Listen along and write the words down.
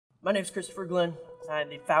My name is Christopher Glenn. I'm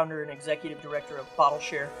the founder and executive director of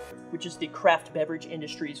Bottleshare, which is the craft beverage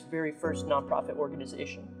industry's very first nonprofit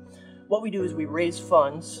organization. What we do is we raise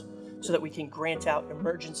funds so that we can grant out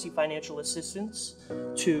emergency financial assistance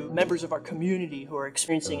to members of our community who are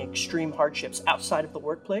experiencing extreme hardships outside of the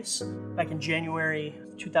workplace. Back in January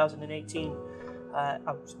 2018, I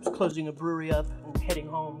was closing a brewery up and heading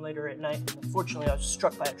home later at night. And unfortunately, I was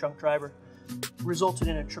struck by a drunk driver. Resulted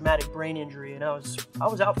in a traumatic brain injury, and I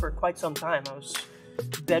was out for quite some time. I was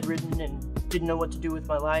bedridden and didn't know what to do with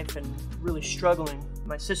my life and really struggling.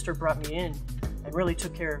 My sister brought me in and really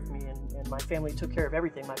took care of me, and my family took care of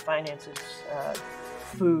everything, my finances,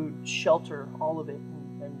 food, shelter, all of it.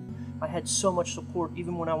 And I had so much support.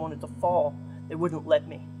 Even when I wanted to fall, they wouldn't let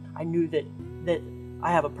me. I knew that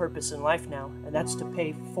I have a purpose in life now, and that's to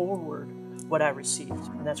pay forward what I received,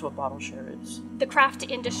 and that's what Bottleshare is. The craft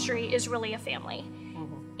industry is really a family.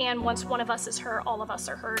 And once one of us is hurt, all of us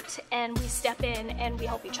are hurt, and we step in and we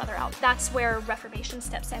help each other out. That's where Reformation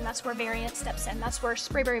steps in, that's where Variant steps in, that's where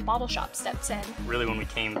Sprayberry Bottle Shop steps in. Really, when we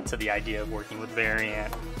came to the idea of working with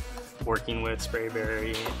Variant, working with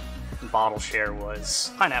Sprayberry, Bottleshare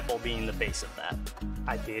was pineapple being the base of that.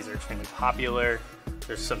 IPAs are extremely popular.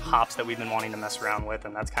 There's some hops that we've been wanting to mess around with,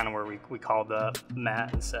 and that's kind of where we called up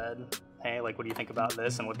Matt and said, hey, like, what do you think about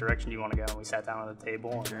this, and what direction do you want to go? And we sat down at the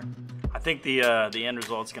table. I think the end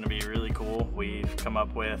result's going to be really cool. We've come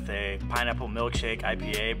up with a pineapple milkshake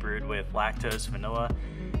IPA brewed with lactose, vanilla,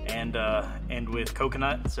 and with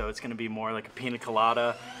coconut. So it's going to be more like a pina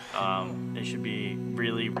colada. It should be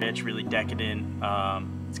really rich, really decadent.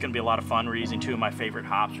 It's going to be a lot of fun. We're using two of my favorite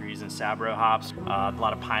hops. We're using Sabro hops, a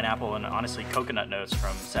lot of pineapple and honestly coconut notes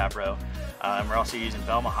from Sabro. And we're also using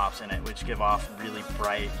Velma hops in it, which give off really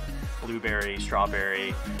bright blueberry,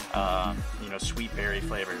 strawberry, sweet berry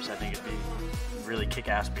flavors. I think it'd be really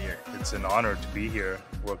kick-ass beer. It's an honor to be here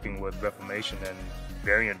working with Reformation and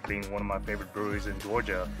Variant being one of my favorite breweries in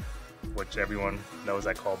Georgia, which everyone knows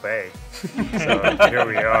I call Bay. So here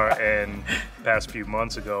we are, and past few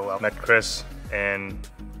months ago I met Chris and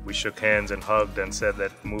we shook hands and hugged and said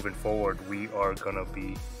that moving forward we are going to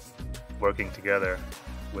be working together.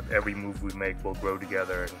 With every move we make, we'll grow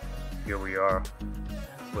together, and here we are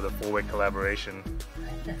with a four-way collaboration.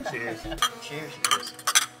 Cheers. Cheers.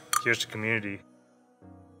 Cheers to community.